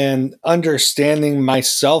through and understanding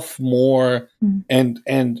myself more,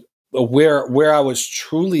 and where I was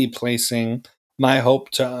truly placing my hope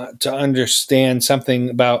to understand something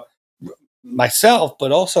about myself,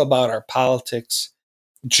 but also about our politics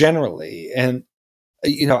generally. And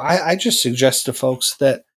I just suggest to folks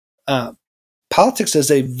that politics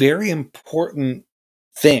is a very important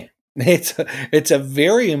thing. It's a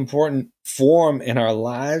very important form in our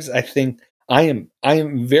lives. I think I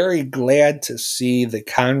am very glad to see the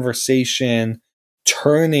conversation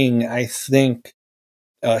turning. I think,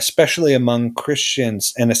 especially among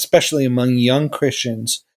Christians and especially among young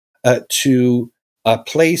Christians, to a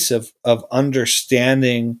place of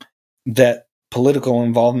understanding that political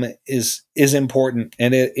involvement is important,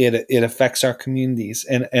 and it affects our communities.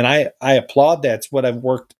 And I applaud that. It's what I've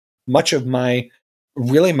worked much of my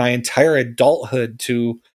entire adulthood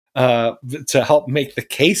to help make the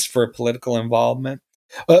case for political involvement.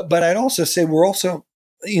 But I'd also say we're also,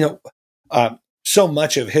 so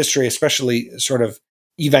much of history, especially sort of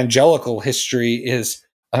evangelical history, is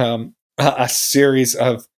a series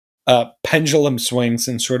of pendulum swings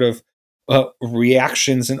and sort of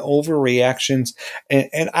reactions and overreactions.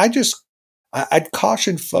 And I'd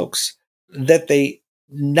caution folks that they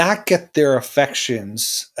not get their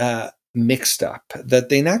affections mixed up, that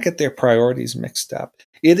they not get their priorities mixed up.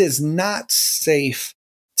 It is not safe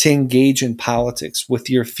to engage in politics with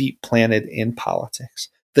your feet planted in politics.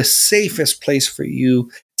 The safest place for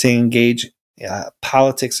you to engage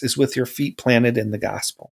politics is with your feet planted in the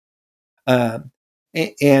gospel. And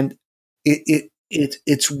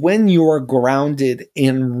it's when you're grounded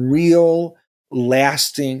in real,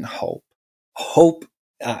 lasting hope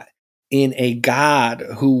in a God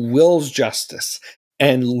who wills justice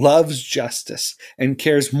and loves justice and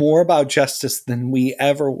cares more about justice than we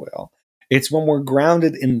ever will. It's when we're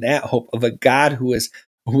grounded in that hope of a God who is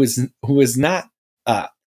not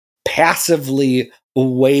passively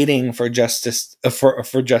waiting for justice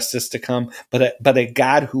for justice to come, but a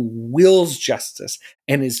God who wills justice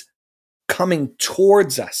and is coming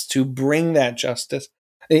towards us to bring that justice.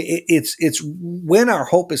 It's when our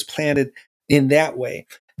hope is planted in that way,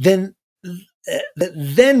 then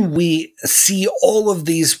we see all of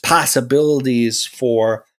these possibilities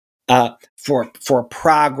for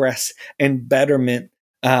progress and betterment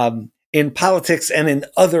in politics and in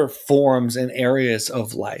other forms and areas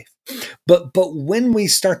of life. But when we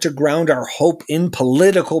start to ground our hope in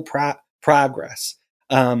political progress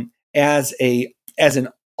as an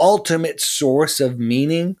ultimate source of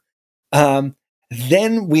meaning,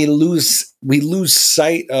 then we lose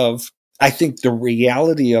sight of, I think, the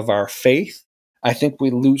reality of our faith. I think we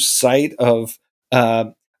lose sight of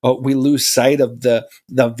the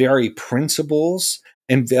very principles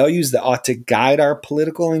and values that ought to guide our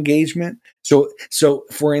political engagement. So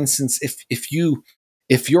for instance, if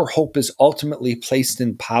your hope is ultimately placed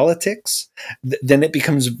in politics, then it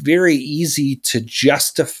becomes very easy to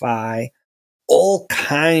justify all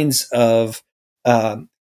kinds of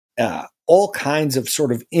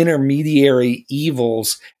sort of intermediary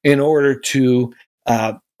evils in order to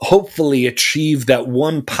hopefully achieve that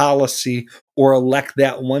one policy or elect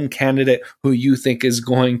that one candidate who you think is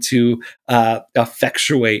going to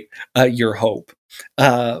effectuate your hope.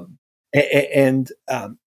 And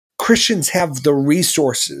Christians have the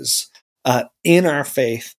resources in our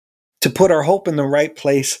faith put our hope in the right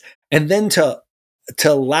place, and then to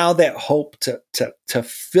allow that hope to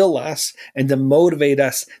fill us and to motivate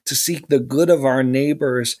us to seek the good of our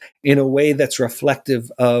neighbors in a way that's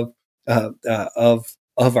reflective of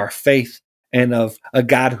our faith and of a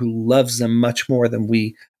God who loves them much more than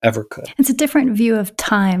we ever could. It's a different view of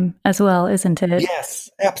time as well, isn't it? Yes,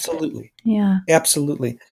 absolutely. Yeah,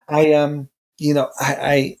 absolutely. I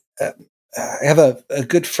have a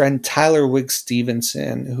good friend, Tyler Wiggs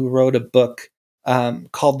Stevenson, who wrote a book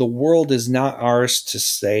called "The World Is Not Ours to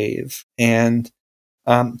Save," and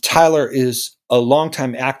Tyler is a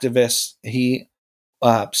longtime activist. He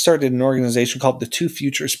started an organization called the Two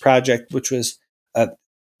Futures Project, which was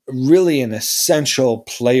really an essential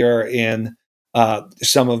player in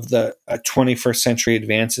some of the 21st century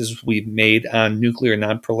advances we've made on nuclear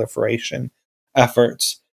nonproliferation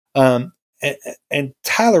efforts. And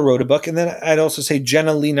Tyler wrote a book, and then I'd also say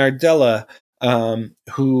Jenna Lee Nardella,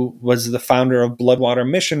 who was the founder of Bloodwater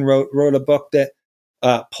Mission, wrote a book that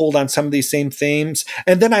pulled on some of these same themes.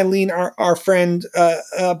 And then Eileen, our friend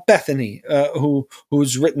Bethany,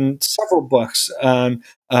 who's written several books on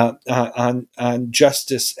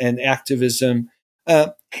justice and activism.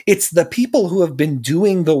 It's the people who have been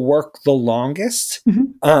doing the work the longest,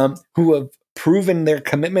 who have proven their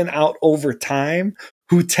commitment out over time,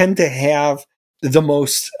 who tend to have the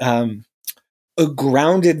most a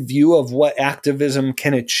grounded view of what activism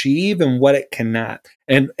can achieve and what it cannot,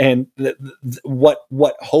 and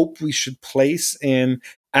what hope we should place in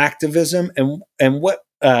activism, and what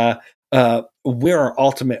where our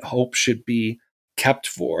ultimate hope should be kept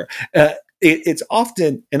for. It's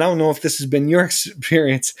often, and I don't know if this has been your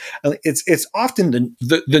experience, it's often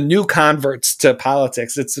the new converts to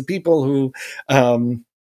politics. It's the people who and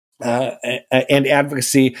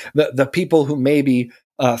advocacy, the people who maybe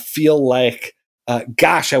feel like,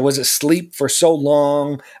 gosh, I was asleep for so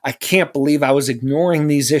long. I can't believe I was ignoring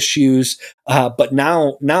these issues. But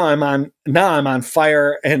now I'm on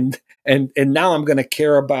fire, and now I'm going to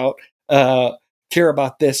care about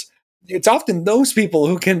this. It's often those people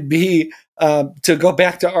who can be, to go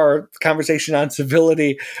back to our conversation on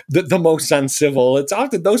civility, the most uncivil. It's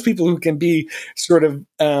often those people who can be sort of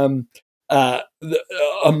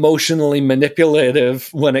emotionally manipulative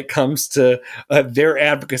when it comes to their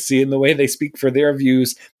advocacy and the way they speak for their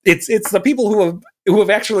views. It's the people who have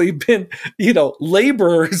actually been,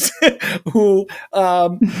 laborers who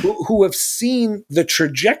have seen the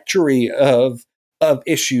trajectory of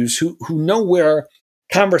issues, who know where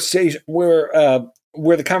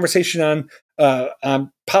the conversation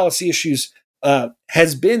on policy issues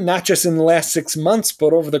has been, not just in the last 6 months,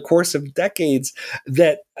 but over the course of decades,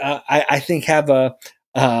 that I think have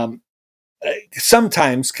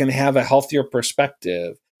sometimes can have a healthier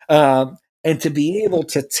perspective. And to be able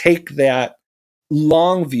to take that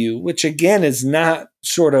long view, which again is not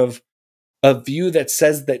sort of a view that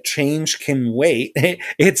says that change can wait.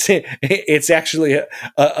 It's actually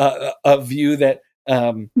a view that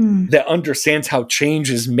that understands how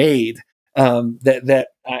change is made. That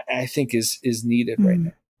I think is needed right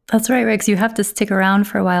now. That's right, Rex. You have to stick around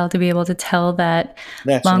for a while to be able to tell that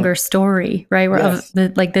longer story, right? Yes.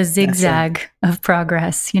 Of the zigzag of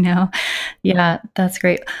progress, Yeah, that's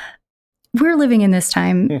great. We're living in this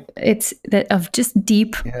time, it's that of just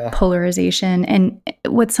deep polarization and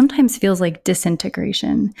what sometimes feels like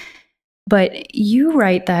disintegration. But you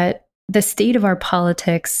write that the state of our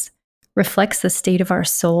politics reflects the state of our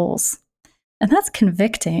souls. And that's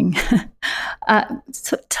convicting.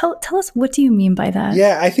 So tell us, what do you mean by that?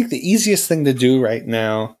 Yeah, I think the easiest thing to do right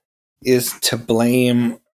now is to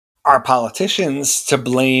blame our politicians, to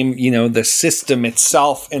blame, the system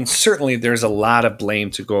itself. And certainly there's a lot of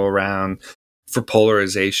blame to go around for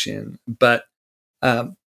polarization. But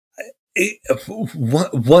one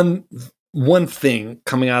thing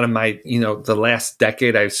coming out of my, the last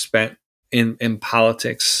decade I've spent in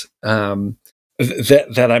politics,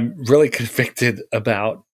 that I'm really convicted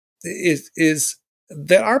about is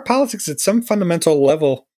that our politics at some fundamental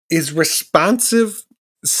level is responsive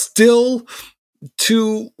still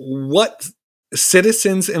to what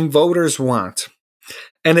citizens and voters want.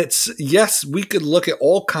 And it's, yes, we could look at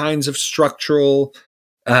all kinds of structural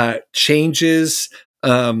changes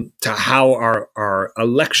to how our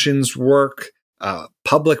elections work,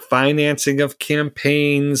 public financing of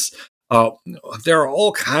campaigns. There are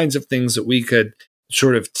all kinds of things that we could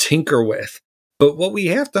sort of tinker with. But what we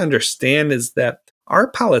have to understand is that our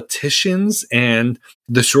politicians and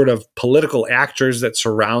the sort of political actors that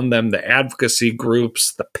surround them, the advocacy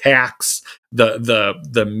groups, the PACs,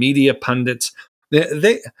 the media pundits,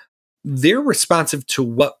 they're responsive to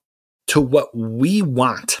what we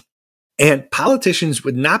want. And politicians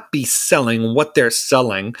would not be selling what they're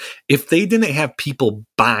selling if they didn't have people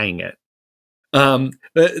buying it.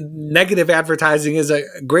 Negative advertising is a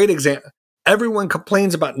great example. Everyone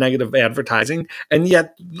complains about negative advertising, and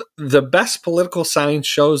yet the best political science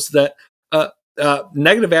shows that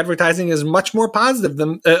negative advertising is much more positive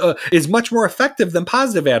than is much more effective than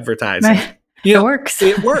positive advertising. It works.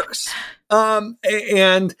 It works.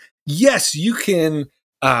 And yes, you can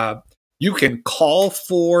call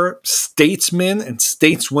for statesmen and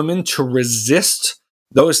stateswomen to resist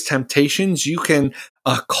those temptations. You can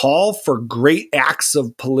call for great acts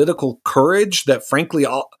of political courage that, frankly,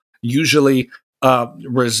 usually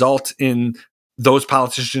result in those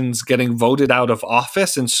politicians getting voted out of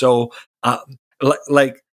office. And so,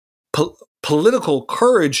 political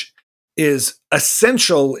courage is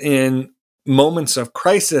essential in moments of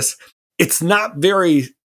crisis. It's not very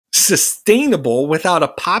sustainable without a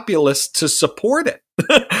populace to support it.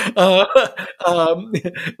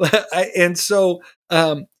 And so,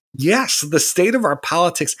 yes, the state of our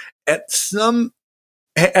politics I'd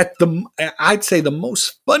say the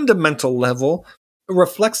most fundamental level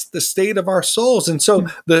reflects the state of our souls. And so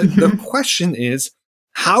the question is,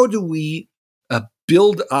 how do we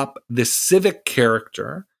build up the civic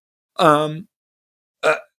character to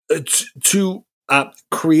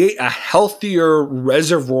create a healthier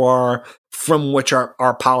reservoir from which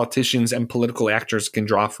our politicians and political actors can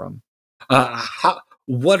draw from?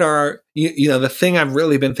 What are the thing I've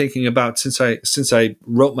really been thinking about since I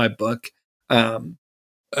wrote my book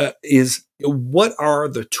is what are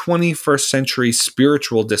the 21st century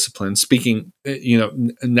spiritual disciplines? Speaking,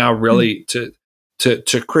 now really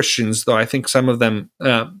to Christians, though I think some of them,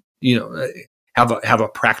 have a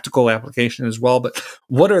practical application as well. But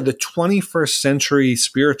what are the 21st century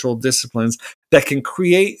spiritual disciplines that can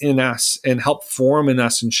create in us and help form in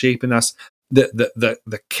us and shape in us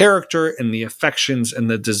the character and the affections and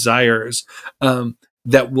the desires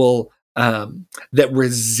that will that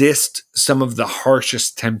resist some of the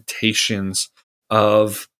harshest temptations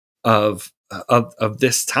of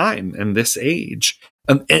this time and this age,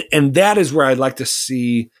 and that is where I'd like to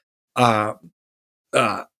see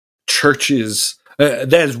churches.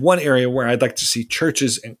 That is one area where I'd like to see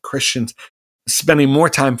churches and Christians spending more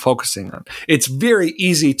time focusing on. It's very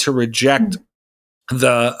easy to reject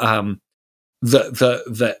the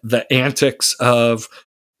antics of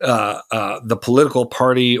the political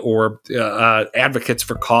party or advocates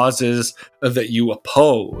for causes that you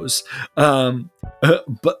oppose.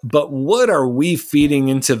 But what are we feeding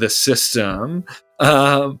into the system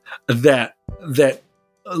that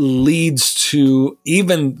leads to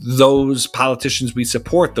even those politicians we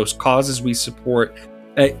support, those causes we support,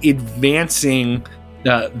 advancing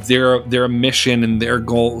their mission and their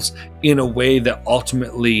goals in a way that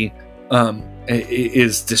ultimately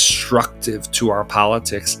is destructive to our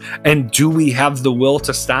politics? And do we have the will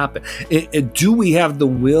to stop it? Do we have the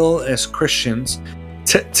will as Christians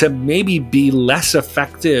to maybe be less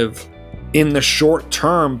effective in the short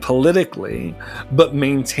term politically, but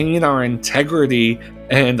maintain our integrity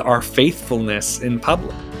and our faithfulness in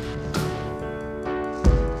public?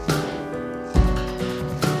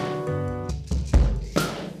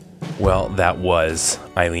 Well, that was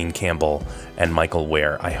Eileen Campbell and Michael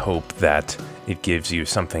Wear. I hope that it gives you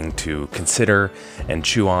something to consider and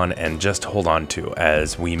chew on and just hold on to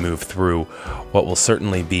as we move through what will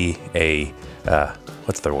certainly be a,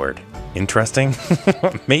 interesting,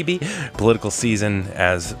 maybe, political season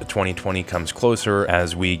as 2020 comes closer.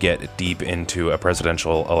 As we get deep into a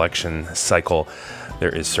presidential election cycle,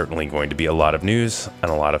 there is certainly going to be a lot of news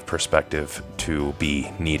and a lot of perspective to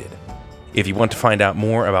be needed. If you want to find out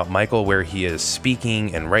more about Michael, where he is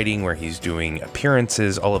speaking and writing, where he's doing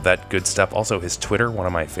appearances, all of that good stuff, also his Twitter, one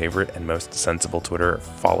of my favorite and most sensible Twitter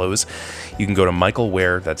follows, you can go to Michael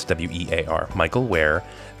Wear, that's W-E-A-R,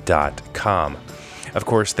 michaelwear.com. Of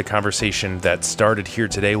course, the conversation that started here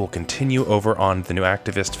today will continue over on The New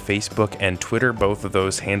Activist Facebook and Twitter. Both of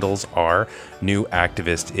those handles are New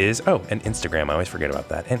Activist Is. Oh, and Instagram. I always forget about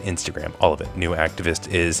that. And Instagram. All of it. New Activist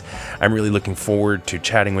Is. I'm really looking forward to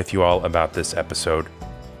chatting with you all about this episode.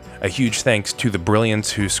 A huge thanks to the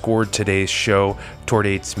Brilliance who scored today's show. Tour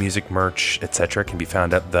dates, music, merch, etc. can be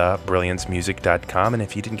found at thebrilliancemusic.com. And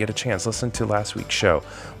if you didn't get a chance, listen to last week's show.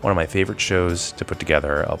 One of my favorite shows to put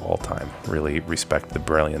together of all time. Really respect the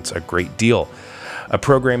Brilliance a great deal. A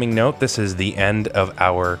programming note, this is the end of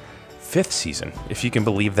our 5th season, if you can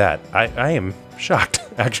believe that. I am shocked,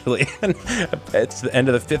 actually. It's the end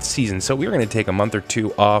of the 5th season, so we're going to take a month or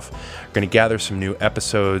two off. We're going to gather some new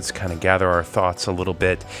episodes, kind of gather our thoughts a little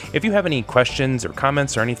bit. If you have any questions or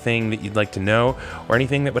comments or anything that you'd like to know, or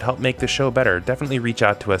anything that would help make the show better, definitely reach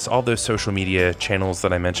out to us. All those social media channels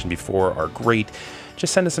that I mentioned before are great.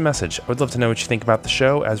 Just send us a message. I would love to know what you think about the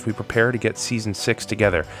show as we prepare to get season 6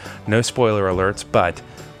 together. No spoiler alerts, but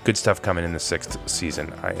good stuff coming in the 6th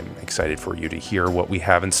season. I am excited for you to hear what we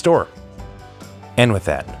have in store. And with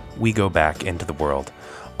that, we go back into the world.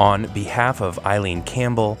 On behalf of Eileen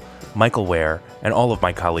Campbell, Michael Ware, and all of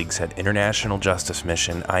my colleagues at International Justice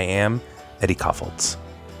Mission, I am Eddie Koffoltz.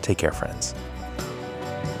 Take care, friends.